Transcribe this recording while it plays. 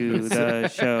to the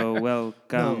show.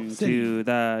 Welcome to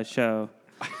the show.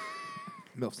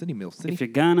 Milf City. If you're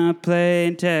gonna play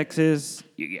in Texas,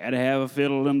 you gotta have a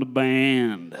fiddle in the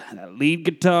band. That lead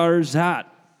guitar's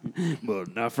hot,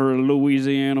 but not for a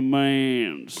Louisiana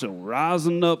man. So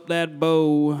rising up that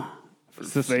bow for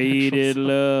faded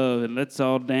love, and let's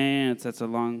all dance. That's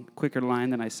a quicker line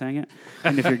than I sang it.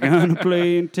 And if you're gonna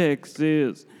play in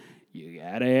Texas, you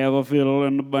gotta have a fiddle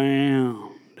in the band.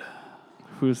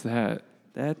 Who's that?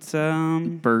 That's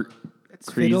Bert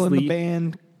Fiddle in the Creasley?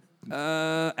 band.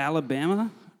 Alabama.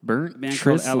 Bert Band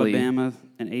called Trisley. Alabama,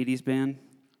 an 80s band.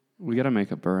 We gotta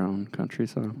make up our own country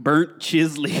song. Burnt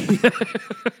Chisley.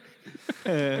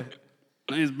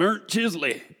 It's Burnt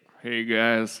Chisley. Hey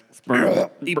guys, it's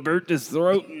Bert. He burnt his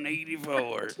throat in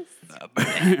 84.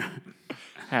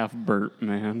 Half Bert,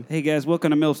 man. Hey guys,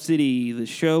 welcome to MILF City, the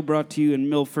show brought to you in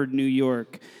Milford, New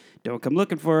York. Don't come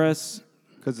looking for us.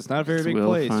 Because it's not a very big We'll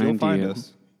place. You'll find find you.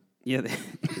 us. Yeah,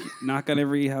 knock on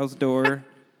every house door.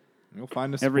 You'll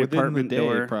find us Every within apartment the day,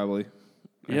 door. probably.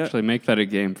 Yep. Actually, make that a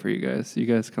game for you guys. You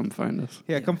guys come find us.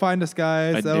 Yeah, come find us,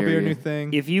 guys. I That'll be dare our you. new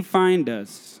thing. If you find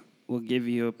us, we'll give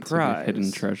you a It's like prize. a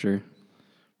hidden treasure.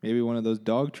 Maybe one of those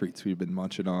dog treats we've been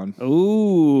munching on,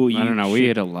 Ooh, you I don't know. should, We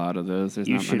ate a lot of those. There's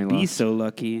you not should many be left. so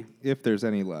lucky. if there's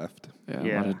any left. Yeah,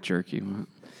 Yeah. a lot of jerky.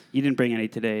 You didn't bring any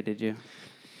today, did you?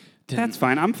 That's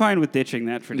fine. I'm fine with ditching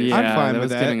that tradition. Yeah, I'm fine that with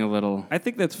was that. getting a little. I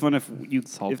think that's fun if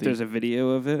Salty. there's a video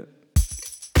of it.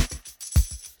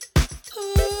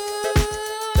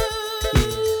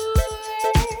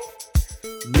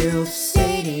 Milf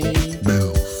City.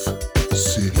 MILF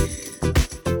City.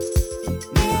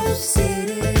 Milf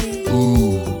City.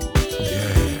 Ooh,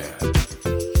 yeah.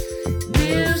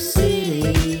 Milf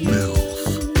City.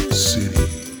 MILF City.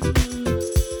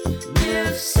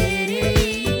 Milf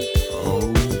City.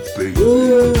 Oh, baby.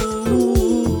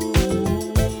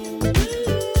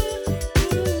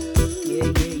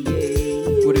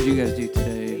 What did you guys do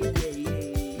today?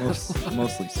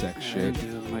 Mostly sex I shit.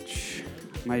 didn't do much.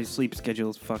 My sleep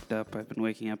schedule's fucked up. I've been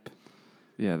waking up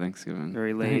Yeah, Thanksgiving.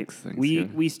 very late. Thanks,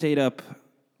 We stayed up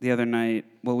the other night.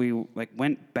 Well, we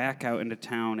went back out into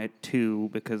town at 2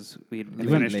 because we had You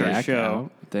went finished our back show.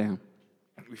 out? Damn.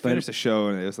 We finished the show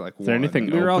and it was like, Is there anything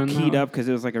We were all Open keyed now? up because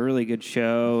it was like a really good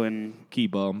show. And key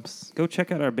bumps? go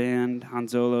check out our band,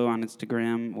 Hanzolo, on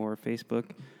Instagram or Facebook.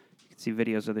 You can see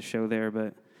videos of the show there.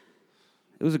 But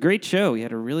it was a great show. We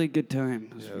had a really good time.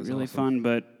 It was, really awesome. fun.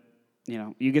 But you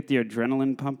know, you get the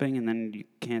adrenaline pumping, and then you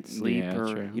can't sleep Yeah, or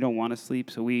true. you don't want to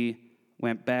sleep. So we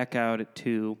went back out at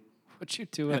 2 What you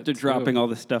do after dropping all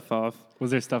the stuff off. Was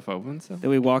there stuff open? So?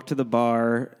 Then we walked to the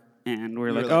bar, and we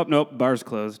were like, "Oh nope, bar's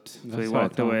closed." So we That's what I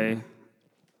walked thought, away, yeah.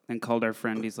 and called our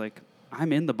friend. He's like,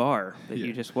 "I'm in the bar that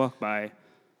you just walked by."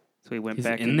 So we went He's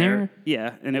back in there?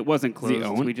 Yeah, and it wasn't Does he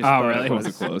closed. own? We just Oh, thought really? it was.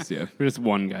 Wasn't closed, yeah. There's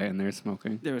one guy in there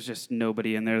smoking. There was just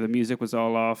nobody in there. The music was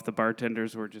all off. The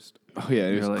bartenders were just Oh, yeah.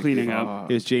 It was, You're like, cleaning up. "Fuck."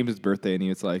 it was James's birthday and he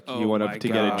was like, he Oh went my up to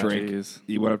get God. a drink. Jeez.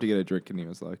 He went up to get a drink and he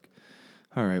was like,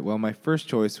 all right, well, my first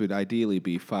choice would ideally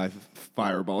be 5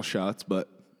 fireball shots, but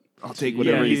I'll take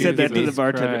whatever Yeah, you he said give that to me. the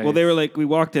bartender. Christ. Well, they were like, we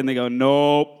walked in. They go,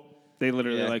 "Nope." They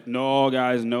literally Yeah. like, "No,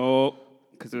 guys, nope,"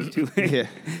 because it was too late. Yeah.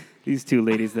 These two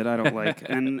ladies that I don't like.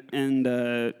 And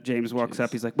James walks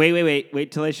up. He's like,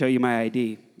 wait till I show you my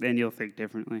ID. Then you'll think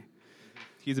differently.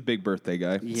 He's a big birthday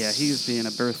guy. Yeah, he was being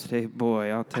a birthday boy.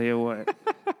 I'll tell you what.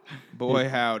 Boy,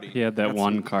 howdy. He had that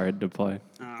one card to play.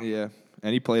 Yeah.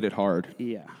 And he played it hard.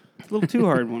 Yeah. It's a little too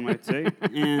hard, one might say.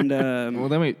 And Well,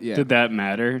 then we, yeah. Did that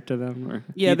matter to them? Or?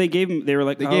 yeah, they gave him. They were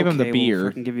like, They gave him the okay, beer. We'll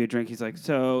fucking give you a drink. He's like,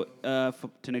 so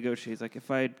to negotiate, he's like, if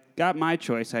I got my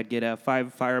choice, I'd get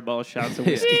 5 fireball shots of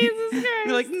whiskey.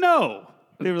 They're like, no.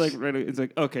 They were like, right. It's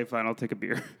like, okay, fine, I'll take a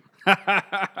beer.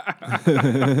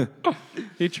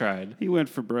 He tried. He went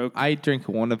for broke. I drink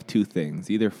one of two things,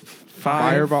 either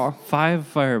fireball. 5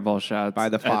 fireball shots By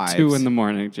the at fives. 2 in the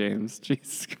morning, James.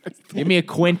 Jesus Christ. Give me a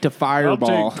quint of fireball.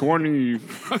 I'll take 20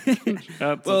 fucking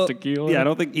shots of tequila. Yeah, I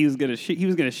don't think he was gonna. He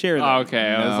was gonna share that. Oh, okay,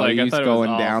 I was No, like, I he's thought it was going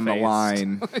all down the faced.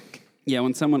 line. Yeah,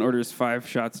 when someone orders 5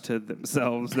 shots to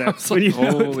themselves, that's when you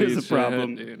know Holy there's a shit,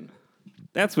 problem. dude.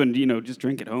 That's when just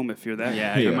drink at home if you're that.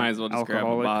 Yeah, you Yeah. might as well just grab a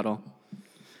Alcoholic. bottle.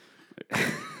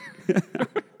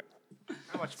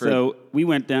 So we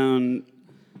went down.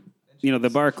 The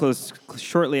bar closed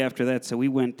shortly after that, so we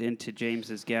went into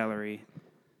James's gallery,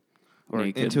 or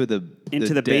Naked. Into the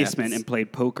basement depths. and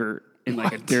played poker in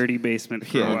like a dirty basement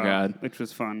for Yeah. a Oh, while, God. which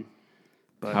was fun.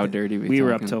 But How dirty we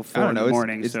were up talking? till I 4 don't in know. the It's,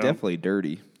 morning. it's so definitely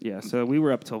dirty. yeah. So we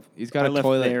were up till. He's got I a left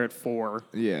toilet. there at 4.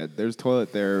 Yeah, there's a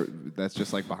toilet there that's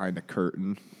just like behind a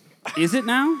curtain. Is it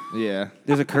now? Yeah.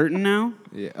 There's a curtain now?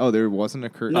 Yeah. Oh, there wasn't a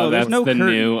curtain. No, Oh, there's that's no the curtain.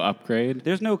 new upgrade.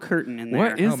 There's no curtain in there.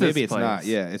 What is Oh, maybe this it's not. place?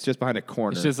 Yeah, it's just behind a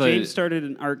corner. It's just like James started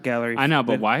an art gallery. I know,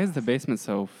 but that- why is the basement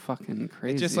so fucking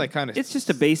crazy? it's just like kind of. It's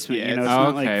just a basement, Yeah, you know. it's- It's Oh,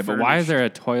 not like okay, but why is furnished. there a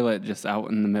toilet just out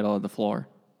in the middle of the floor?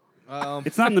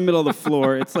 It's not in the middle of the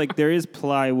floor. It's like there is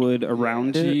plywood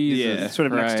around it. Jesus, Yeah. Sort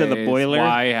of next to the Christ. boiler.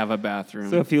 Why have a bathroom?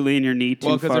 So if you lean your knee too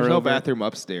well, far because there's no over- bathroom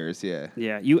upstairs. Yeah.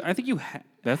 Yeah, I think you.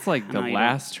 That's like the No, you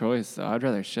last choice. Though I'd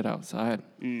rather shit outside.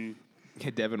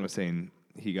 Devin was saying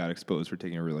he got exposed for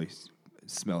taking a really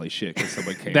smelly shit because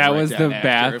someone came. That right was down the after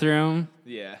him. bathroom.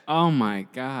 Yeah. Oh my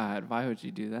god! Why would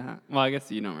you do that? Well, I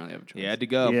guess you don't really have a choice. He had to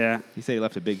go. Yeah. He said he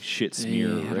left a big shit smear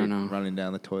Yeah, I don't know. running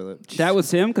down the toilet. That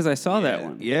was him because I saw that Yeah.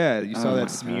 one. Yeah, you saw Oh that my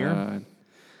smear? God.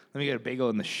 Let me get a bagel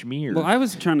in the schmear. Well, I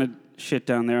was trying to shit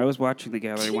down there. I was watching the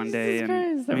gallery one day, and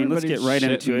I mean, let's get right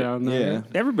into it. Down there. Yeah.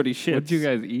 Everybody shits. What'd you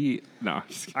guys eat? No, I'm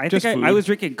just kidding. I Just think I food. was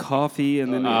drinking coffee,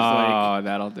 and then it was Oh,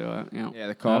 that'll do it. Yeah, Yeah,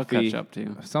 the That'll coffee. catch up to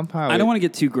you. Somehow like I don't want to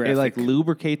get too graphic. It like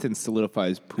lubricates and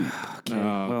solidifies poop. Okay,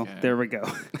 Oh, well, okay. there we go.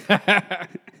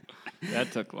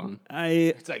 That took long.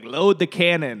 It's like load the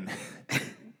cannon.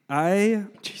 I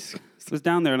was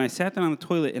down there, and I sat down on the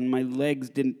toilet, and my legs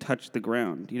didn't touch the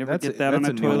ground. You never get that on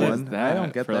a new toilet? one. I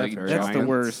don't get for, that like, very That's often. the giants.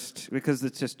 worst because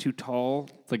it's just too tall.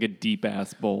 It's like a deep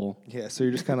ass bowl. Yeah, so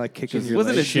you're just kind of like kicking Just your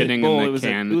wasn't a legs. shitting deep in bowl. the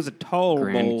It was a tall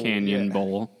Grand bowl. Canyon yeah.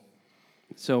 bowl.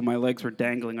 So my legs were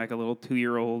dangling like a little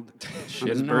 2-year-old on his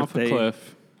Shitting off a birthday.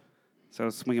 cliff. So I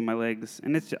was swinging my legs,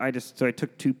 and I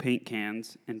took 2 paint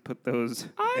cans and put those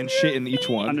and shit in each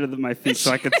one. under my feet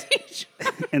so I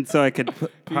could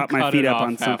prop my Cut feet it up off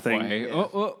on something. halfway.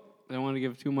 Oh, I don't want to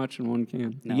give too much in one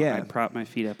can. No, Yeah. I prop my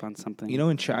feet up on something. You know,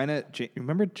 in China,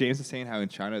 remember James was saying how in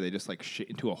China they just like shit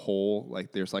into a hole.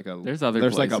 Like there's like a There's other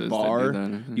like a places that do bar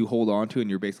that. you hold on to and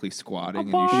you're basically squatting and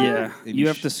you bar? shit. yeah, and you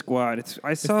have sh- to squat.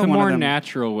 I It's saw the one more of them.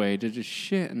 natural way to just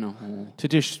shit in a hole. to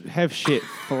just have shit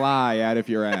fly out of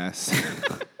your ass.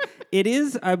 It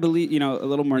is, I believe, a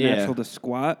little more Yeah. natural to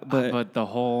squat, but But the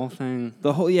whole thing.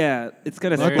 the whole, it's got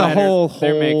to Like the splatter. whole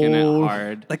They're making it hole.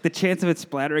 hard. Like the chance of it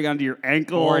splattering onto your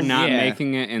ankle Or not Yeah.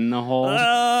 making it in the hole.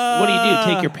 What do you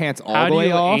do? Take your pants all How the do way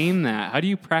you off? aim that? How do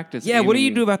you practice? Yeah, what do you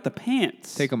aiming? do about the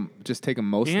pants? Take them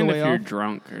most And of the if way you're off.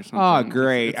 drunk or something. Oh,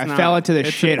 great! It's I not- fell into the it's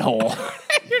a- shithole.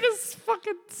 You're just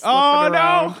fucking. Oh slipping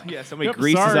around. no! Yeah, somebody Yep,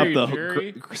 greases sorry, up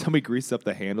Jerry. somebody greases up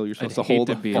the handle. You're I'd supposed to hate hold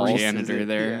to the be a false- janitor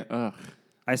there. Yeah. Ugh.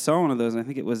 I saw one of those. I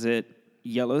think it was at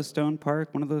Yellowstone Park,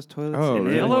 one of those toilets. Oh, and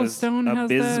really? it was Yellowstone has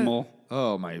that? abysmal.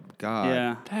 Oh my god!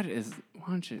 Yeah, That is. Why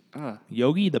don't you?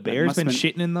 Yogi the bear's must've been been-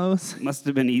 shitting in those. must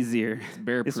have been easier.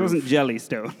 bear This proof. wasn't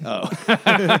Jellystone. Oh,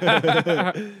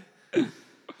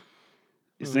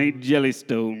 This ain't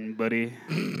Jellystone, buddy.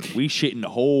 we shit in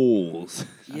holes.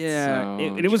 Yeah,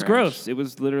 so it was trash. gross. It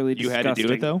was literally You had disgusting. to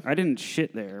do it, though? I didn't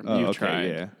shit there. Oh, You okay, tried.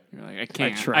 yeah. You're like, I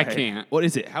can't. I tried. can't. What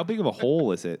is it? How big of a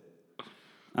hole is it?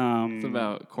 It's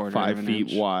about a quarter 5 of an feet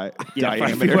inch. wide Yeah, 5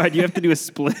 diameter. feet wide. You have to do a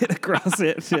split across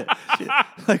it. Shit.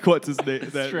 Like what's his name?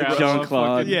 Strap Jean-Claude.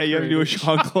 on fucking Yeah, you have to do a crazy.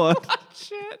 Jean-Claude.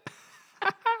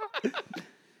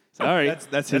 Sorry.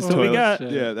 That's his what we toilet. got.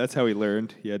 Shit. Yeah, that's how he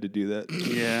learned. He had to do that.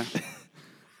 Yeah.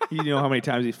 You know how many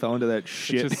times he fell into that It's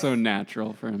shit? just so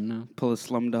natural for him now. Pull a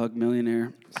Slumdog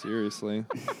Millionaire. Seriously.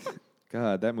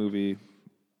 God, that movie.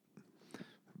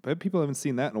 But people haven't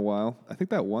seen that in a while. I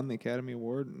think that won the Academy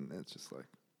Award, and it's just like.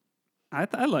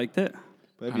 I liked it.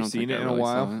 But have I you don't seen think it I in a really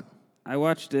saw while? it. I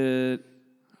watched it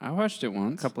I watched it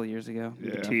once. a couple of years ago,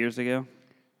 maybe Yeah. 2 years ago.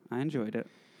 I enjoyed it.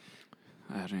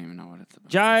 I don't even know what it's about.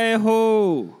 Jai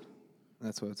Ho!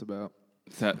 That's what it's about.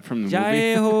 Is that from the Jai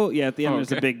movie? Ho! Yeah, at the end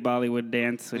there's a Okay. big Bollywood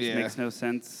dance, which Yeah. makes no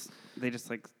sense. They just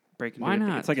like break into Why it.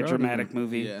 not? It's like a Throw it in dramatic there.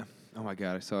 movie. Yeah. Oh my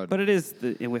God, I saw it. But it is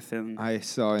within. I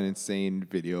saw an insane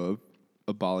video of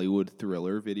a Bollywood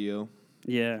thriller video.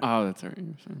 Yeah. Oh, that's right.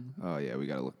 You're saying. Oh yeah, we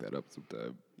gotta look that up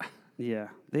sometime. Yeah.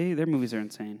 Their movies are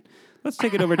insane. Let's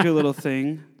take it over to a little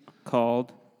thing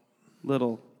called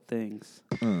Little Things.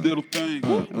 Little things,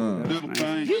 little nice.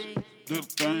 things, little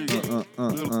things, little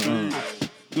things,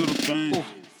 little things,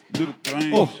 little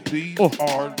things. These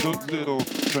are the little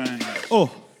things. Oh,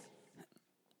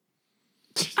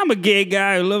 I'm a gay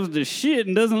guy who loves to shit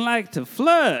and doesn't like to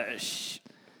flush.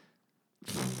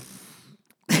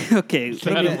 Okay. Is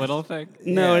that a little thing?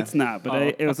 No, Yeah. it's not.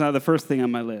 But it was not the first thing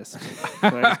on my list. So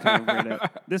I just kind of wrote it.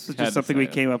 This was Had just to something say we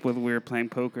it. came up with when we were playing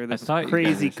poker. This thought you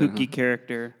crazy guys were saying kooky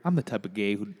character. I'm the type of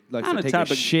gay who likes I'm to the take a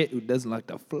type of- shit who doesn't like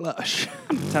to flush.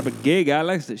 The type of gay guy who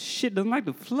likes to shit, doesn't like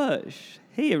to flush.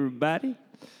 Hey, everybody.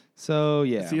 So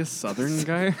yeah, Is he a southern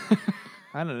guy?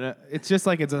 I don't know. It's just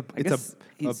like it's guess a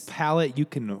he's- palette you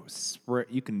can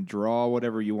you can draw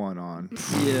whatever you want on.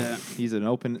 Yeah. He's an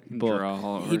open book.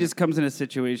 Draw He just comes into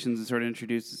situations and sort of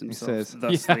introduces himself. says-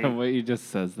 thusly. yeah, what he just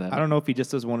says that. I don't know if he just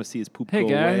doesn't want to see his poop Hey, go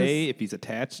guys. away, if he's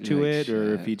attached to You're like, it,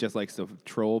 or if shit. he just likes to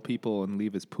troll people and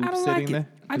leave his poop I don't sitting like it. there.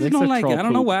 I He just likes don't to like it. troll I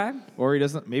don't know poop. why. Or he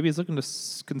doesn't. Maybe he's looking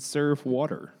to conserve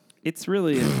water. It's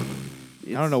really.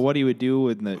 I don't know what he would do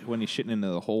when he's shitting into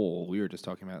the hole. We were just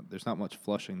talking about. There's not much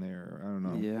flushing there. I don't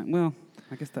know. Yeah. Well,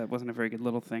 I guess that wasn't a very good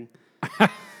little thing.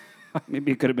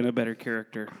 Maybe it could have been a better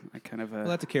character. I kind of. Well,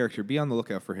 that's a character. Be on the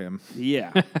lookout for him.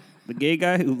 Yeah. The gay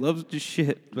guy who loves to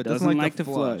shit But doesn't like to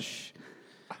flush.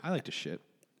 I like to shit.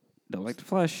 Don't like to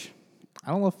flush. I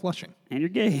don't love flushing, And you're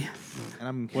gay. and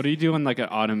I'm. What do you do in like an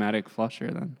automatic flusher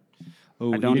then?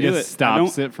 Oh, I don't He do just it.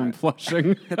 stops it from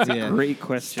flushing. That's Yeah. a great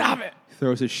question. Stop it.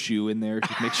 Throws his shoe in there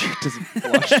to make sure it doesn't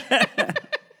flush.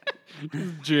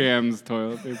 Jams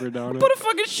toilet paper down it. Put a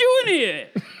fucking shoe in here.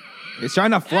 He's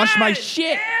trying to flush my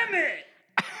shit. Damn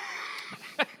it.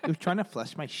 He was trying to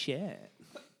flush my shit.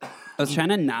 I was trying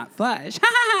to not flush.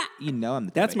 You know I'm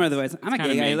the. That's type. more the way. I'm a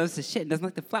kinda gay guy me. who loves to shit and doesn't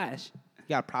like to flash. You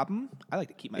got a problem? I like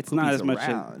to keep my. It's not as much.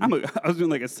 Around. I was doing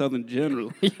like a Southern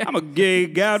general. I'm a gay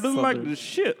guy who doesn't like Southern. to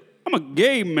shit. I'm a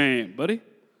gay man, buddy.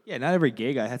 Yeah, not every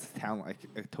gay guy has to sound like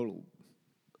a total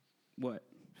What?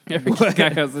 Every guy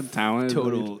has a talent.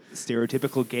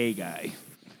 stereotypical gay guy.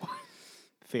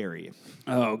 Fairy.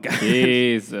 Oh God.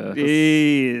 Jesus.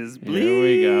 Jeez, Here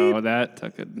we go. That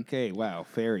took it. Okay, wow,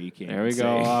 fairy. You can't There we even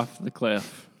go say. off the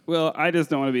cliff. Well, I just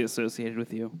don't want to be associated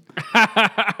with you.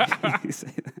 You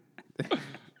say that.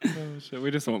 Oh, shit. We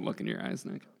just won't look in your eyes,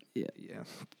 Nick. Yeah. Yeah.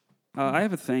 I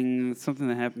have a thing, something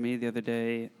that happened to me the other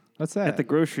day What's that? at the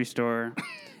grocery store.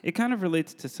 It kind of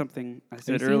relates to something I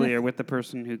said seen earlier it? with the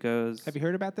person who goes, Have you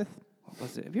heard about this? what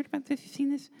was it? Have you heard about this? You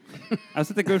seen this? I was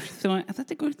at the grocery store. I was at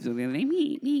the grocery store the other day.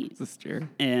 Me. It's a steer.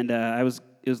 And it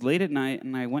was late at night,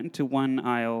 and I went into one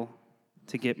aisle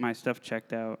to get my stuff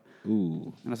checked out. Ooh.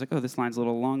 And I was like, oh, this line's a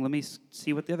little long. Let me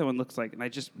see what the other one looks like. And I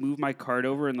just moved my cart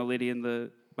over, and the lady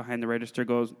behind the register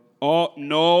goes, oh,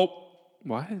 nope.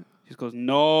 What? She just goes,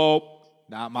 nope.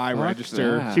 Not my What's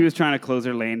register. that? She was trying to close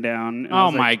her lane down. and I Oh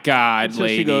was my like, God, so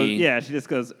lady. she goes, yeah, she just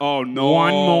goes, oh, no.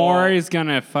 One more is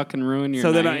gonna fucking ruin your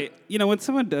So then night. when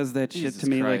someone does that shit Jesus to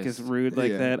me, like, Christ. is rude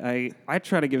like Yeah. that, I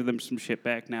try to give them some shit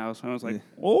back now. So I was like,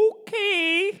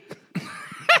 okay.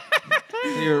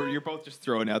 You're both just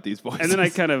throwing out these voices. And then I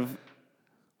kind of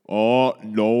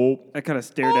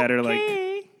stared at her,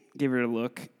 like, gave her a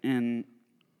look, and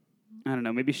I don't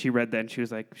know, maybe she read that and she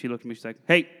looked at me, she's like,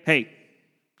 hey,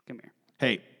 come here.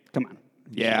 Hey. Come on.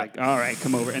 Yeah. She's like, all right,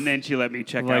 come over. And then she let me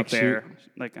check Like out there.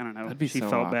 Like, I don't know. That'd be She so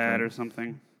felt bad awkward. or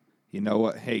something. You know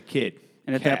what? Hey, kid.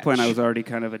 And at that point, I catch. was already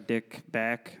kind of a dick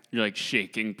back. You're like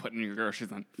shaking, putting your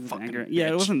groceries on. Fucking Anger.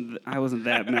 Yeah, I wasn't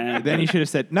that mad. Then you should have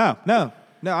said, no,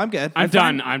 I'm good. I'm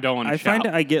done. I don't want to I find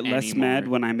shout I get less anymore. mad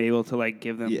when I'm able to, like,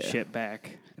 give them Yeah. shit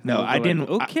back. No, I'll I go didn't-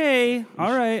 Like, okay,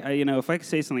 all right. If I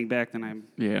say something back, then I'm.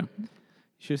 Yeah. You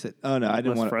should have said, oh, no, I didn't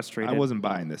Less want frustrated. I wasn't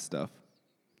buying this stuff.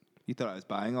 You thought I was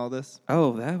buying all this?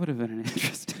 Oh, that would have been an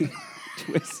interesting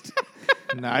twist.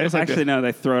 No, I just like Actually, no,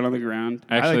 they throw it on the ground.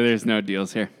 Actually, there's no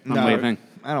deals here. I'm No, leaving.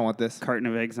 I don't want this. Carton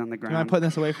of eggs on the You mind ground. putting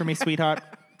this away for me, sweetheart?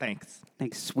 Thanks.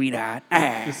 Thanks, sweetheart.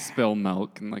 Ah, Just spill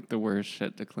milk and like the worst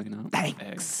shit to clean up. Thanks.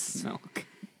 Eggs, milk.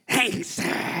 thanks.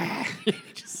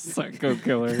 Just psycho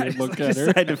killer. I You look just at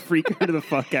her. had to freak her the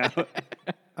fuck out.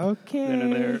 Okay. Then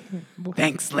and there.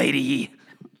 Thanks, lady.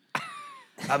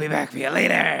 I'll be back for you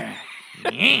later.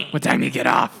 What time you get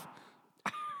off?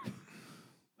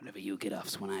 Whenever you get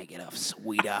off's when I get off,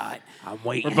 sweetheart. I'm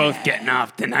waiting. We're both getting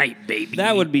off tonight, baby.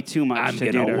 That would be too much I'm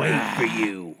to gonna do to wait her. for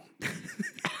you.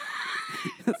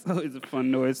 That's always a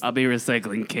fun noise. I'll be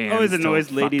recycling cans. Always a till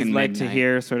noise ladies fucking like to midnight.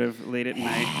 hear sort of late at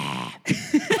night.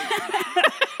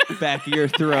 Back of your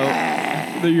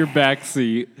throat. Your back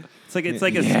seat. It's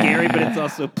like a scary, but it's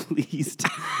also pleased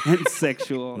and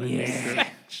sexual. in nature.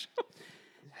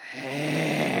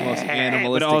 The most But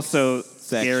animalistic. also sex.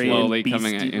 scary Slowly and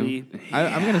coming at you. beastly.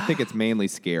 I'm going to think it's mainly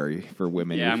scary for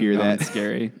women Yeah, who I'm hear going that.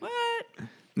 scary. What?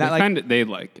 Not like, They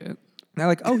like it. not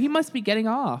like, oh, he must be getting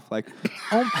off. Like,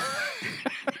 oh,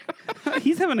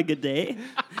 He's having a good day.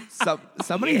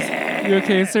 somebody's. You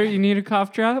okay, sir? You need a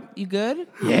cough drop? You good?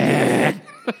 Yeah.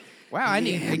 Wow, I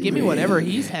need. Give me whatever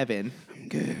he's having.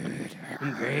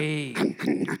 I'm great.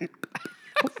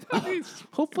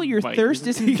 Hopefully, your Bite thirst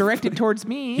his isn't directed towards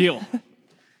me. Heal.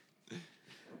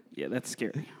 Yeah, that's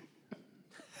scary.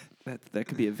 That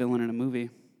could be a villain in a movie.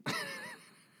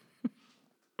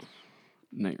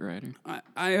 Knight Rider.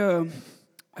 I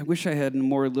I wish I had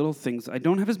more little things. I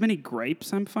don't have as many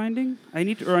gripes. I'm finding. I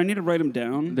need to write them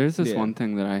down. There's this Yeah. one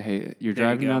thing that I hate. You're There you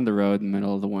driving go. down the road in the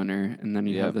middle of the winter, and then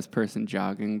you Yep. have this person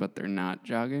jogging, but they're not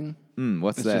jogging.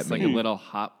 What's It's that just like mean? a little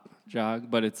hop jog,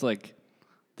 but it's like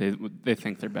they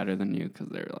think they're better than you because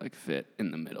they're like fit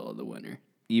in the middle of the winter.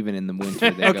 Even in the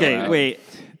winter, they Okay, go out. wait.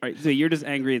 All right, so you're just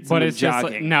angry at But someone it's just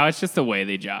jogging. like, no, it's just the way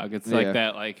they jog. It's Yeah. like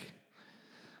that like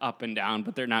up and down,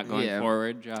 but they're not going Yeah.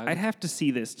 forward jog. I'd have to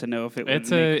see this to know if it would it's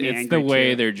make me it's angry the way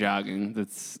too. they're jogging.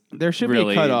 That's There should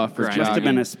really be a cutoff for grinding. Must have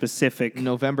been jogging. a specific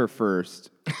November 1st.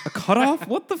 a cutoff.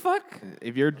 What the fuck?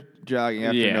 If you're jogging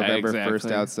after Yeah, November 1st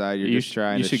exactly. outside, you're You just sh-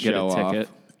 trying you to should get a show off. ticket.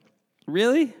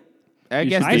 Really? I You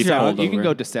guess should be you pulled can over.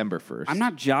 go December 1st. I'm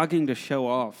not jogging to show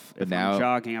off. But If now- I'm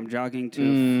jogging. I'm jogging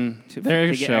to They're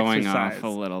to get showing exercise. off a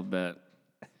little bit.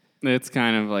 It's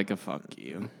kind of like a fuck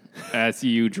you as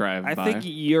you drive I by. think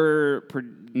you're.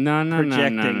 no,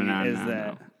 projecting is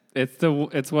that.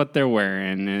 It's what they're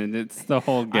wearing, and it's the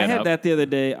whole I get had up. that the other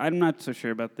day. I'm not so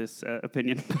sure about this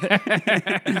opinion,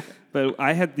 but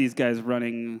I had these guys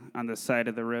running on the side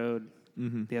of the road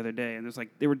the other day, and there's like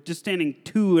they were just standing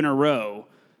two in a row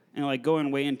and like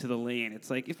going way into the lane. It's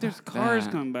like if there's cars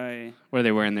that. coming by, Where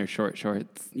they wearing their short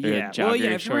shorts. Their yeah, jogger well, yeah,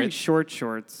 if you're wearing shorts.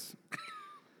 short shorts.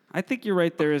 I think you're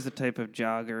right. There is a type of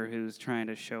jogger who's trying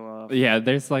to show off. Yeah,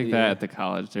 there's like Yeah. that at the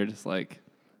college. They're just like,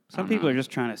 Some people are just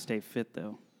trying to stay fit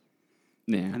though,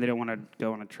 yeah. and they don't want to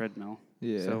go on a treadmill.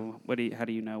 Yeah. So how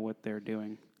do you know what they're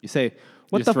doing? You say,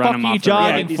 what Just the run fuck 'em are you off the road.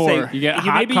 jogging Yeah, you for? say- You get You-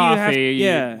 hot maybe you have- coffee.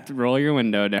 yeah. You roll your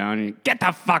window down. And you get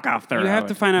the fuck off the road. You have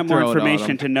to find out more Throw it on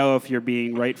information 'em. to know if you're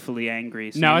being rightfully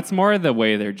angry. So No, you- it's more the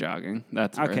way they're jogging.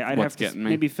 That's okay. where I'd what's have to getting me.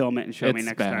 maybe film it and show me It's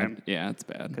next bad. time Yeah, it's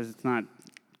bad. because it's not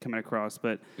coming across.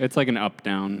 But It's like an up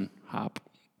down hop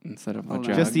instead of a Hold on.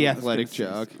 jog. Just the I was athletic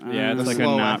gonna say- jog. yeah, it's The like a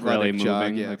slow not really athletic jog,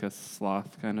 moving, yeah. like a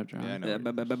sloth kind of jog. Yeah, I know.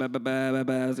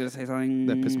 I was gonna say something.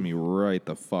 That pissed me right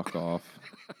the fuck off.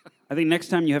 I think next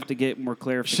time you have to get more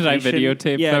clarification. Should I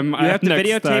videotape yeah, them You have to next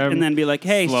videotape time? and then be like,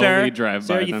 "Hey, Slowly sir, drive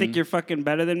sir, by you them. think you're fucking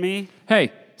better than me?"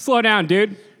 Hey, slow down,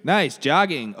 dude. Nice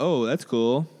jogging. Oh, that's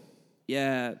cool.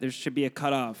 Yeah, there should be a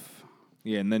cutoff.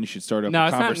 Yeah, and then you should start up No, a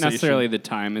it's not conversation. necessarily the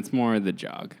time. It's more the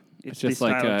jog. It's just the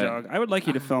like style of a, jog. I would like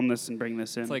you to film this and bring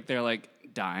this in. It's like they're like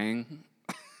dying.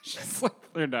 Just like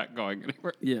they're not going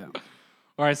anywhere. yeah.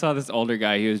 Or I saw this older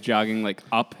guy. He was jogging like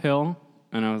uphill,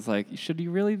 and I was like, "Should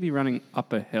you really be running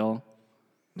up a hill?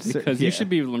 Because yeah. you should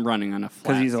be running on a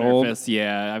flat he's old? surface."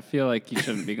 Yeah, I feel like you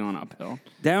shouldn't be going uphill.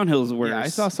 Downhill's worse. Yeah, I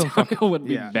saw some. Uphill would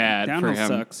be Yeah. bad Downhill for him.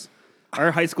 sucks.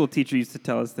 Our high school teacher used to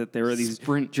tell us that there were these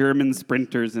German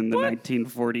sprinters in the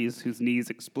 1940s whose knees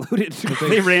exploded.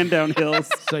 They ran down hills.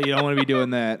 So you don't want to be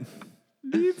doing that.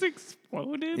 He's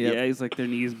exploded. Yep. Yeah, he's like their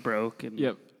knees broke. And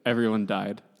Yep. Everyone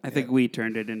died. I think we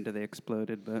turned it into they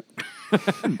exploded. But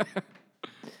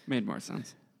Made more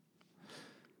sense.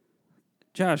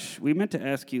 Josh, we meant to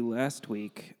ask you last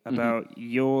week about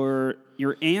your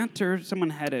aunt or someone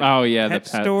had a Oh, yeah, the pet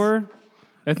pets. store.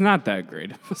 It's not that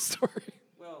great of a story.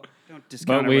 Well, don't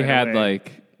discount But it we right had away.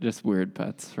 like just weird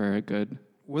pets for a good.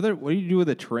 What do you do with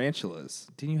the tarantulas?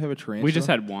 Didn't you have a tarantula? We just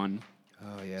had one.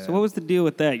 Oh yeah. So what was the deal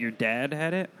with that? Your dad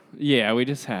had it. Yeah, we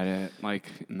just had it like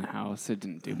in the house. It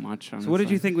didn't do much. So what did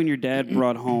you honestly. think when your dad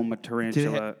brought home a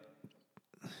tarantula?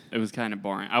 It was kind of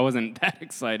boring. I wasn't that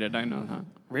excited. I know that.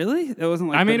 Really? That wasn't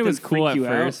like. I mean, that it was didn't cool freak at you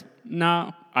out? first.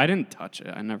 No, I didn't touch it.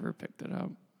 I never picked it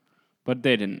up. But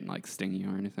they didn't like sting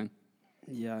you or anything.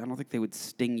 Yeah, I don't think they would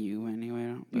sting you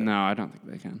anyway. But No, I don't think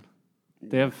they can.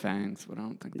 They have fangs, but I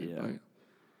don't think they Yeah. bite.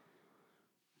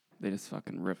 They just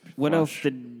fucking rip. What else flesh.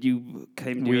 did you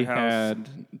came to we your house? had?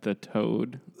 The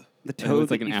toad. The It toad.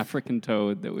 was like that an you- African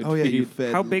toad that would Oh yeah, you feed.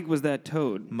 fed How big was that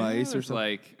toad? mice It or was something.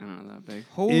 like I don't know that big.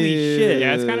 Holy Ew. shit!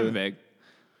 Yeah, it's kind of big.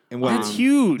 And what? That's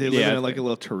huge. They live Yeah, in like a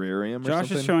little terrarium or Josh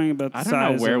something. is showing about the I don't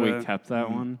size know where of we a- kept that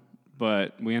one,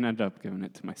 but we ended up giving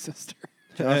it to my sister.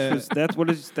 Josh was, that's what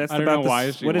is that's I don't about know the, why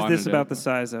s- she what is this wanted about it. the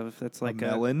size of? That's like a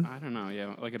melon. I don't know.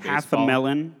 Yeah, like a half baseball. a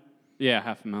melon, Yeah,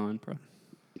 half a melon, bro.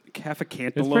 half a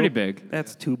cantaloupe. It's pretty big.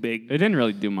 That's too big. It didn't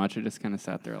really do much. It just kind of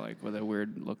sat there like with a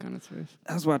weird look on its face.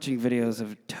 I was watching videos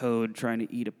of toad trying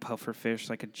to eat a puffer fish,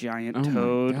 like a giant Oh my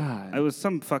toad. God. I was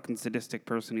some fucking sadistic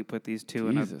person who put these two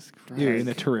in a, Jesus Christ. Yeah, in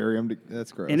a terrarium.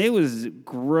 That's gross. and it was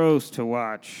gross to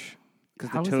watch because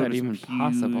How the is toad that was even huge,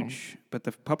 possible? but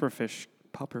the pufferfish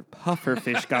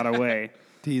got away.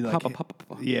 Do you, like,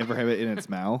 you ever have it in its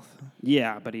mouth?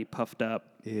 Yeah, but he puffed up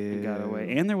and got away.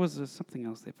 Ew. And there was something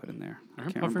else they put in there. I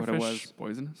Aren't can't remember what it pufferfish was.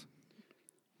 poisonous?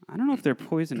 I don't know if they're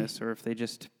poisonous or if they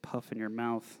just puff in your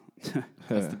mouth.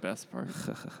 That's the best part.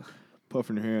 Puff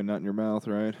in your hand, not in your mouth,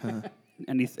 right?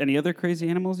 Any other crazy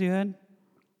animals you had?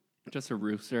 Just a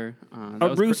rooster.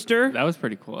 A rooster? That was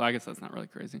pretty cool. I guess that's not really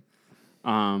crazy.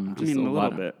 I Just mean, a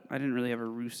lot little of- bit. I didn't really have a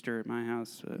rooster at my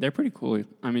house. But They're pretty cool.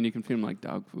 I mean, you can feed them like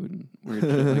dog food and weird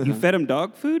shit like you that. fed him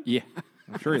dog food? Yeah.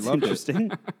 I'm sure he That's loved it.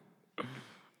 interesting.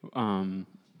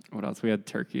 What else? We had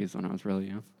turkeys when I was really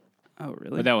young. Oh,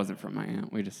 really? But that wasn't from my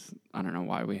aunt. I don't know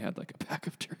why we had like a pack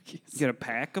of turkeys. You got a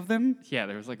pack of them Yeah,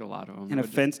 there was like a lot of them. in a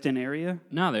fenced-in area?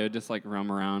 No, they would just like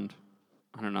roam around.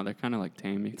 I don't know. They're kind of like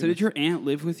tame. You So can did just- your aunt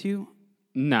live with you?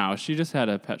 No, she just had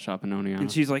a pet shop in Oneonta.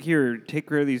 And she's like, here, take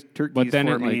care of these turkeys But then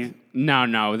for it me. like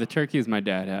no, the turkeys my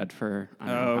dad had for I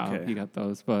don't know how okay. he got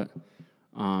those, but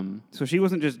So she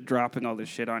wasn't just dropping all this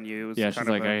shit on you. It was yeah, kind she's of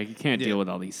like, a, you can't deal with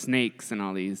all these snakes and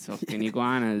all these fucking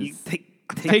iguanas. you take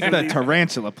Take some the of these-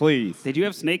 tarantula, please. Did you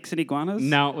have snakes and iguanas?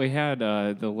 No, we had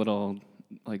the little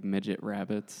like midget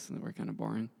rabbits that were kind of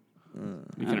boring.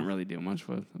 We couldn't really do much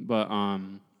with, but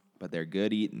But they're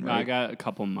good eating, I right? got a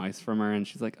couple mice from her, and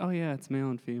she's like, "Oh yeah, it's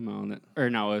male and female." Or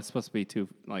no, it was supposed to be 2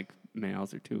 like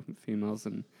males or 2 females,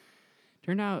 and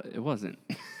turned out it wasn't.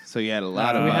 So you had a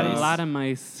lot of we had a mice. lot of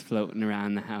mice floating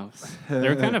around the house. They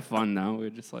were kind of fun though. We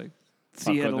would just like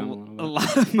So you fuck had with a, them a little bit.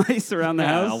 lot of mice around the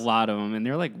Yeah, house? a lot of them, and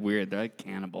they're like weird. They're like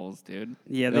cannibals, dude.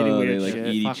 Yeah, they do Oh, weird they, like, shit.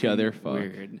 eat each Fucking other, fuck.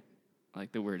 Weird.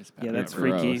 Like the weirdest. Yeah, pet that's ever.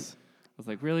 freaky. Gross. I was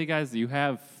like, really, guys? You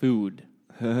have food.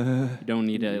 You don't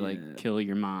need to like kill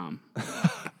your mom.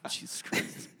 Jesus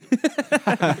Christ.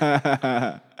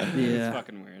 Yeah. It's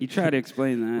fucking weird. You try to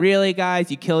explain that. Really,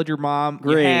 guys? You killed your mom.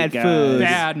 Great, you had guys. food.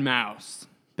 Bad mouse.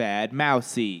 Bad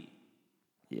mousy.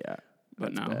 Yeah.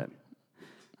 But That's no. bad.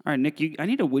 All right, Nick, I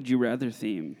need a would you rather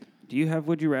theme. Do you have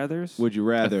would you rathers? Would you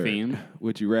rather? theme?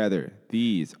 Would you rather?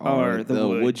 These Are the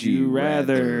would you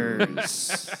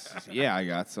rathers. Yeah, I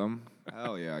got some.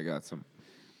 Hell yeah, I got some.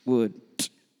 Would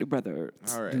brother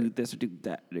All right. do this or do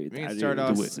that? Do We can that, start do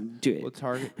off. this and do it. We'll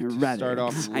target. Rather. Start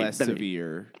off I less better-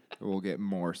 severe. We'll get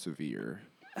more severe.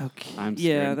 Okay. I'm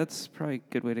yeah, scared. that's probably a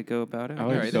good way to go about it. I All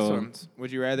would right, go- this one's.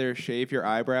 Would you rather shave your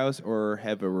eyebrows or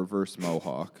have a reverse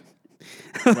mohawk?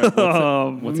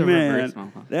 Oh what's a man, reverse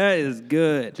mohawk? that is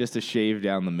good. Just a shave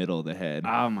down the middle of the head.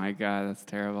 Oh my god, that's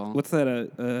terrible. What's that?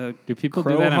 A Do people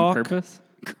crow do that hawk? on purpose?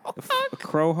 a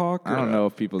crow hawk? I don't know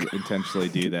if people intentionally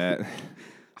do that.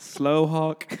 Slow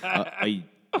hawk. a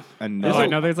Oh, no, I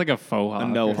know there's like a faux hawk.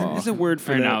 no or- hawk. There's a word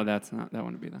for Or that. no, that's not. That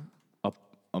wouldn't be that.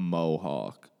 a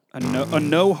mohawk. A no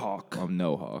hawk. A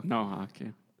no hawk. No hawk. Yeah.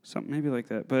 Something maybe like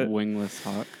that. But Wingless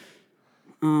hawk.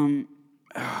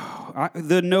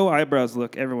 the no eyebrows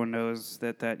look. Everyone knows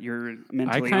that you're I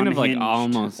mentally kind of like unhinged.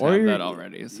 almost Or have you're- that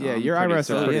already. So yeah, I'm your pretty eyebrows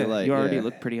are sad. pretty Yeah, light, you already yeah.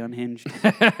 look pretty unhinged.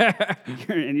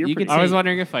 and you're You pretty, could I was say-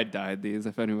 wondering if I dyed these,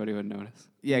 if anybody would notice.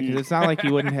 Yeah, because it's not like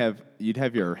you wouldn't have. You'd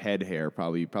have your head hair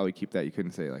probably. You'd probably keep that. You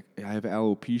couldn't say like I have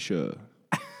alopecia.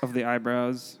 of the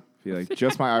eyebrows. Be like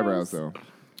just my eyebrows though.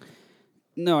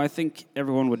 No, I think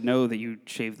everyone would know that you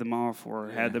shaved them off or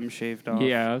had them shaved off.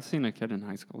 Yeah, I've seen a kid in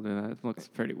high school do that. It looks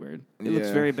pretty weird. It looks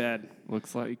Yeah. very bad.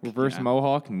 Looks like Reverse yeah.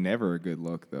 mohawk, never a good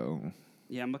look though.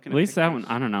 Yeah, I'm looking At least that pictures.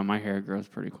 one. I don't know. My hair grows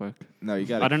pretty quick. No, you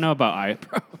got. I don't know about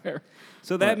eyebrow hair.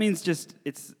 So that means just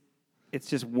it's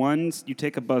just one. You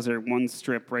take a buzzer, one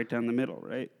strip right down the middle,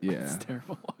 right? Yeah, It's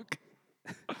terrible look.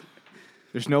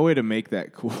 there's no way to make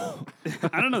that cool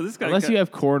I don't know. This guy. unless you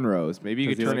have cornrows. Maybe you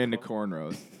could Does he turn it look into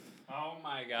cornrows. Oh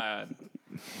my god.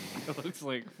 It looks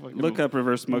like fucking look up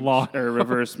reverse Law. or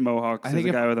reverse mohawks. I There's think a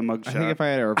if- guy with a mug I shot. think if I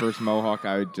had a reverse mohawk,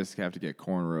 I would just have to get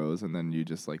cornrows, and then you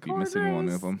just like be missing one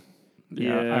of them.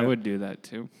 Yeah, Yeah. I would do that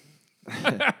too.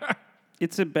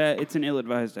 It's an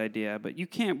ill-advised idea, but you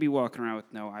can't be walking around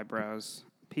with no eyebrows.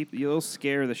 People, you'll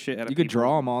scare the shit out of You people. could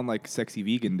draw them on like sexy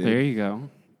vegan did. There you go.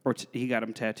 Or he got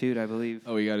them tattooed, I believe.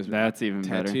 Oh, he got his That's even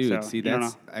better. tattooed. So, See, you don't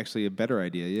that's actually a better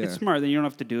idea. Yeah. It's smart. Then you don't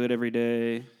have to do it every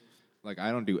day. Like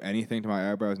I don't do anything to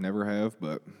my eyebrows, never have,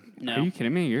 but No. Are you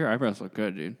kidding me? Your eyebrows look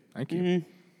good, dude. thank you.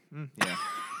 Yeah.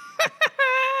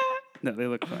 No, they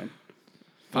look fine.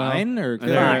 Fine or good?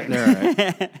 They're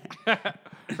all right.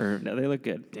 Or- No, they look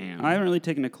good. Damn. I haven't really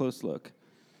taken a close look.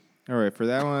 All right, for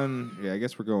that one, yeah, I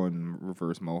guess we're going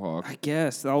reverse mohawk. I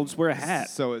guess I'll just wear a hat.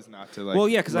 So as not to like. Well,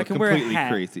 yeah, because I look can wear a completely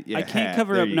hat. Crazy. Yeah, I can't hat.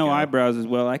 cover There up you no go. eyebrows as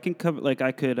well. I can cover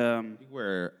You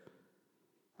wear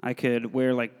I could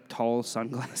wear like tall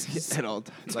sunglasses, at all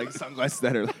times, like sunglasses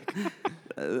that are like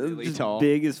really just tall,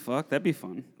 big as fuck. That'd be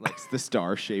fun. like the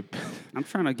star shape. I'm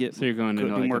trying to get So you're going do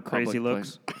into, like, more a public crazy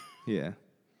looks. Yeah.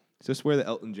 Just wear the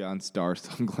Elton John star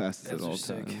sunglasses Those at all are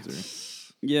sick.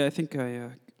 times. Yeah, I think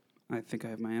I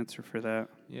have my answer for that.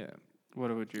 Yeah.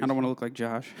 What would you? I don't want to look like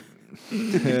Josh. Just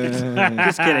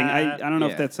kidding. I don't know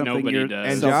Yeah. if that's something Nobody you're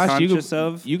does. And Josh, you self-conscious could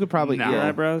of. you could probably No. Your yeah,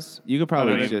 eyebrows. you could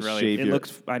probably I don't just really- shave It your.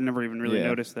 looks. I never even really Yeah.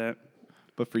 noticed that.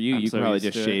 But for you, I'm you so can probably used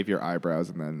just to it. shave your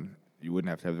eyebrows and then you wouldn't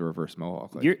have to have the reverse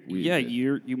mohawk. Like we did.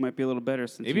 You might be a little better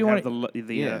since Maybe you one have of-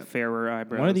 the yeah. fairer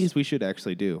eyebrows. One of these we should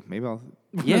actually do. Maybe I'll.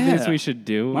 One Yeah. of these we should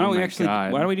do. Why don't Oh we my actually?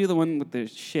 God. Why don't we do the one with the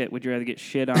shit? Would you rather get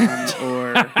shit on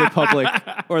or The public.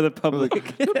 or the public?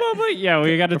 Yeah,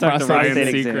 we got to talk to prostate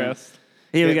Ryan exam. Seacrest.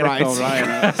 Hey, we Yeah, gotta call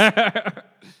Ryan.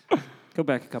 Ryan. Go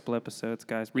back a couple episodes,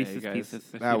 guys. Yeah, you Reese's guys, Pieces.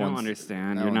 if That you don't one's-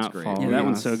 understand, that you're one's not great. following Yeah, that us.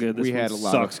 one's so good. This We one had a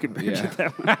lot sucks of- compared yeah. to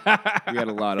that one. We had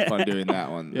a lot of fun doing that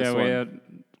one. Yeah, This we one, had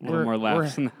a little more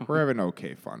laughs. We're, we're having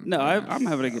okay fun. No, I'm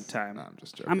having a good time. No, I'm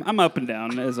just joking. I'm up and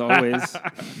down as always.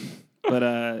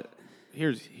 But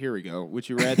Here we go. Would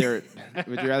you rather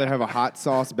have a hot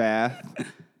sauce bath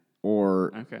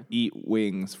or Okay. eat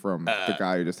wings from the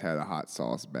guy who just had a hot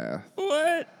sauce bath?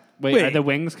 what? Wait, Wait. are the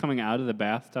wings coming out of the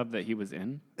bathtub that he was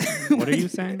in? What are you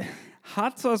saying?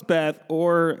 Hot sauce bath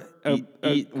or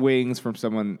Eat wings from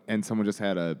someone and someone just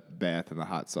had a bath in the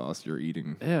hot sauce you're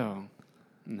eating. Ew.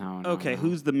 No. okay? no.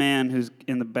 Who's the man who's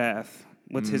in the bath?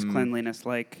 What's his cleanliness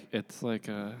like? It's like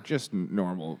a. Just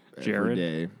normal Jared? every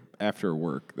day after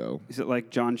work though. Is it like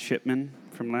John Shipman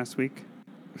from last week?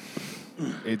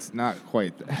 It's not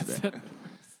quite that bad.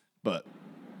 But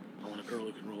I want a girl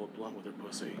who can roll a blunt with her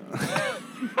pussy.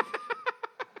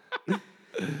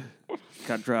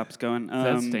 Got drops going. Is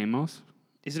that Stamos?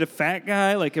 Is it a fat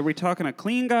guy? Like, are we talking a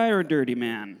clean guy or a dirty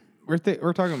man? we're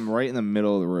talking right in the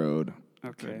middle of the road.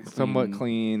 Okay. Somewhat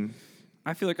clean.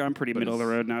 I feel like I'm pretty middle of the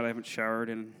road now. I haven't showered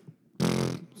in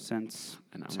since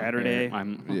I know, my Saturday. hair-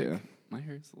 I'm Yeah. My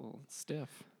hair's a little stiff.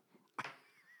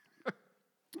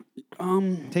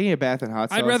 Taking a bath in hot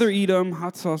sauce. I'd rather eat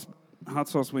hot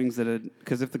sauce wings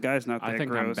because if the guy's not that I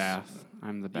think I'm gross, bath.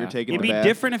 I'm the bath. You're taking it'd the be bath.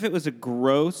 different if it was a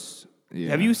gross.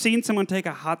 Yeah. Have you seen someone take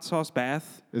a hot sauce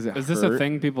bath? Is Is this a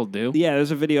thing people do? Yeah,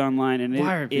 there's a video online, and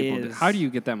Why it are people? is- How do you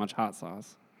get that much hot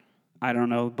sauce? I don't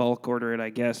know, bulk order it, I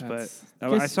guess. That's-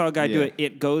 But I saw a guy do yeah. it.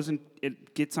 It goes and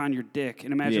it gets on your dick,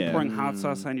 and imagine Yeah. pouring hot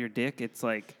sauce on your dick. It's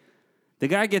like the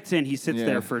guy gets in, he sits Yeah.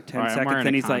 there for 10 All right, I'm seconds, wearing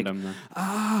and a he's like, condom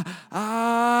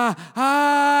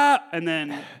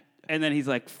then. and then he's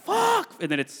like, fuck, and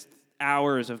then it's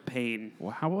hours of pain.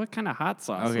 Well, what kind of hot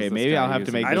sauce? Okay, is this maybe guy I'll have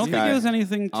to using? make I don't this think guy- it was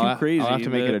anything too crazy. I'll have to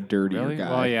make it a but- dirtier Really? guy.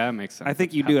 Well, yeah, it makes sense. I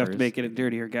think with you do have to peppers. make it a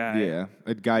dirtier guy. Yeah,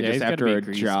 a guy Yeah, just he's gotta after be a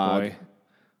grease jog. boy.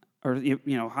 Or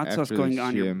hot After sauce the going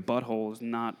on your gym. butthole is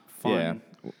not fun.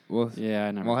 Yeah. Well, Yeah,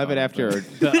 I never. we'll have it thought after.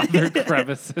 of the other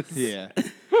crevices. Yeah.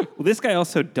 Well, this guy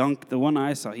also dunked. The one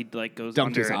I saw, he like goes Dunked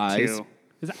under his it eyes? too.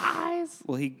 His eyes.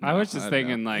 Well, he I was just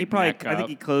thinking like he probably. neck I think up.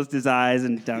 he closed his eyes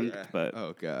and dunked, but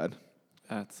Oh God.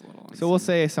 That's a little. So we'll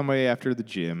say somebody after the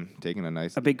gym taking a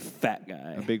nice, a big fat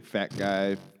guy. a big fat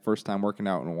guy, first time working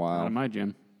out in a out while. of my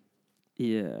gym.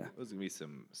 Yeah. Those gonna be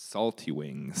some salty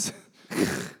wings.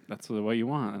 That's what you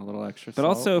want. A little extra. But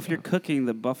salt. also, if you're cooking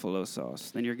the buffalo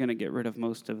sauce, then you're gonna get rid of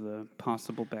most of the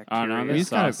possible Oh bacteria. no, You this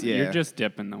just gotta- sauce. yeah. You're just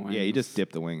dipping the wings. Yeah, you just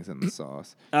dip the wings in the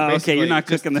sauce. Oh, okay, Basically, you're not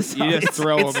just- cooking the You sauce. just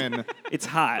throw them in. It's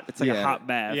hot. It's like a Yeah. hot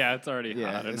bath. Yeah, it's already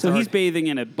Yeah, hot. it's So he's bathing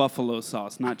in a buffalo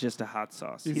sauce, not just a hot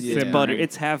sauce. He's It's simmering. butter.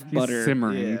 It's half He's butter.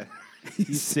 simmering. Yeah.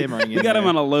 He's simmering. We got him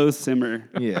on a low simmer.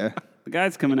 Yeah, The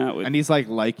guy's coming out with. and he's like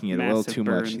liking it a little Massive too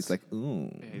much. burns. He's like, ooh.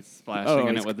 He's splashing Oh,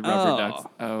 in he's- it with rubber oh. ducks.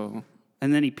 Oh,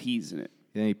 and then he pees in it.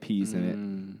 Then he pees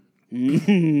in it. Mm.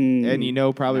 And you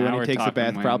know, probably Now when he we're takes a talking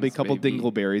bath, probably a wings, couple baby.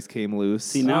 dingleberries came loose.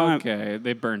 See, now I'm okay.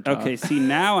 They burnt okay. up. See,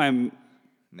 now I'm.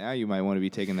 Now you might want to be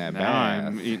taking that Now bath.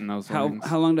 I'm eating those How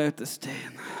wings. long do I have to stay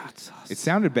in the hot sauce? It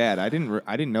sounded bad. I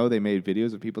didn't know they made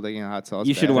videos of people taking a hot sauce.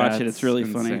 You should bath. watch it. That's It's really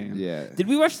insane. funny. Yeah. Did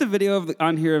we watch the video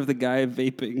on here of the guy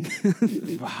vaping?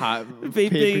 Hot,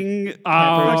 Vaping. Oh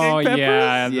fucking peppers?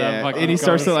 yeah, the Yeah, fucking and he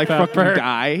starts to ghost like pepper. fucking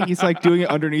die. He's like doing it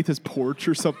underneath his porch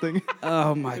or something.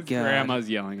 Oh my His god. grandma's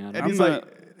yelling at him. And I'm he's gonna,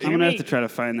 like, I'm gonna have to try to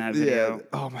find that video.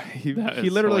 Oh my! He That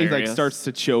is literally like hilarious. starts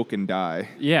to choke and die.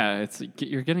 Yeah, it's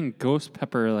you're getting ghost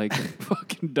pepper like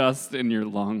fucking dust in your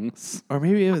lungs. Or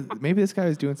maybe this guy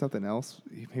was doing something else.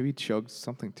 Maybe he chugged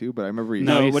something too. But I remember he.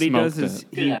 No, he what he does smoked is it.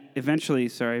 he eventually,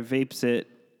 vapes it,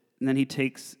 and then he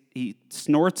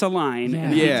snorts a line,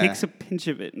 and then Yeah. he takes a pinch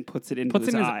of it and puts it into Puts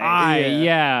his in his eye. eye. Yeah.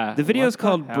 Yeah. The video is What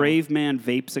called hell? "Brave Man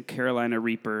Vapes a Carolina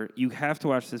Reaper." You have to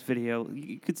watch this video.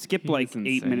 You could skip like He's 8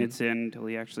 insane. minutes in until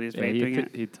he actually is Yeah, vaping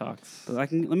it. he talks. But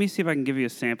let me see if I can give you a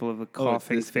sample of the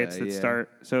coughing this fits guy, that yeah. start.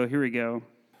 So here we go.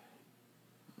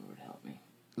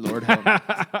 Lord help me.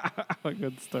 A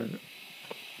good start.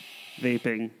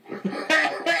 Vaping.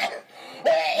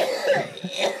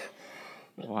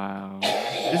 Wow.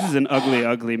 This is an ugly,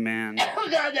 ugly man.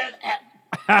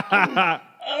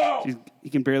 He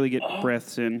can barely get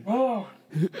breaths in.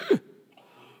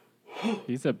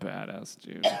 He's a badass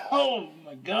dude. Oh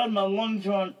my god, my lungs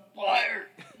are on fire.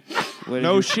 What did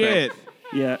No you expect? shit.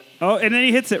 Yeah. Oh, and then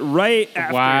he hits it right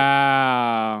after.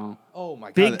 Wow. Oh my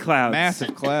god. Big clouds.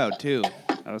 Massive cloud too.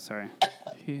 Oh, sorry.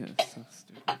 He is so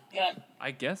stupid.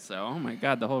 I guess so. Oh my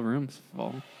god, the whole room's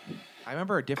full. I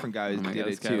remember a different guy Oh my did god,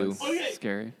 this it guy too. looks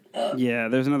scary. Yeah,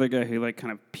 there's another guy who like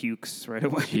kind of pukes right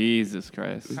away. Jesus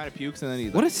Christ. Kind of pukes and then he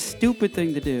What a stupid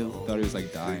thing to do. thought he was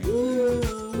like dying.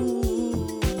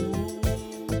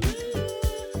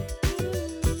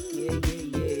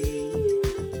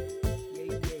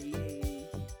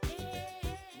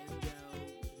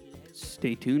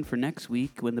 Stay tuned for next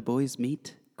week when the boys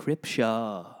meet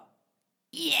Cripshaw.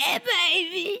 Yeah,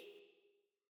 baby.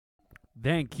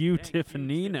 Thank you,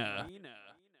 Tiffanina.